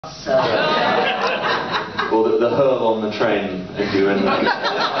Or the hurl on the train if you're in the or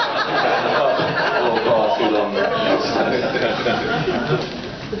far too long.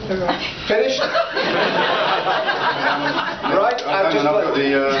 Finished? Right, I've just got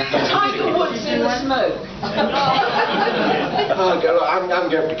the Tiger Woods in the smoke. Oh, I'm going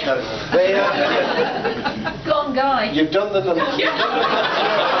to be carried on. Go on, Guy. You've done the...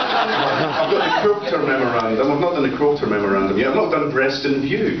 I've got the quilter memorandum. I've not done the quilter memorandum yet. I've not done breast in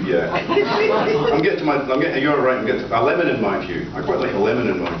view yet. You're right, I'm getting to a lemon in my view. I quite like a lemon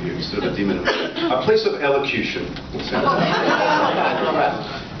in my view instead of a demon in my view. A place of elocution.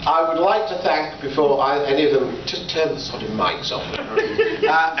 I would like to thank, before any of them, just turn the sort of mics off.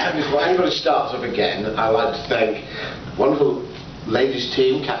 Before anybody starts up again, I'd like to thank wonderful ladies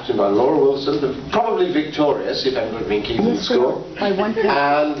team, captained by Laura Wilson, probably victorious if everybody's been keeping score. By 1 point.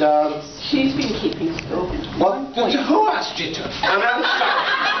 And she's been keeping score. Well, who asked you to? And I'm sorry.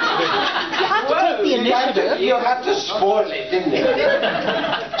 You have to take the initiative. You had to spoil it, didn't you?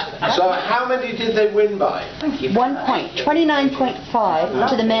 So how many did they win by? 1 point. 29.5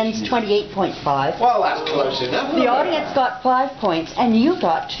 to the men's 28.5. Well, that's close enough. The audience got 5 points, and you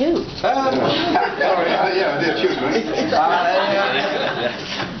got 2. Sorry, yeah, I did choose me.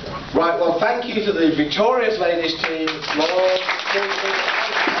 Right, well, thank you to the victorious ladies team. Laura, and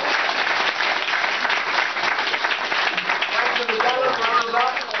to the Della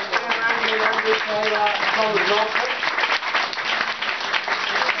Brothers, Andrew Taylor, Thomas Norfolk.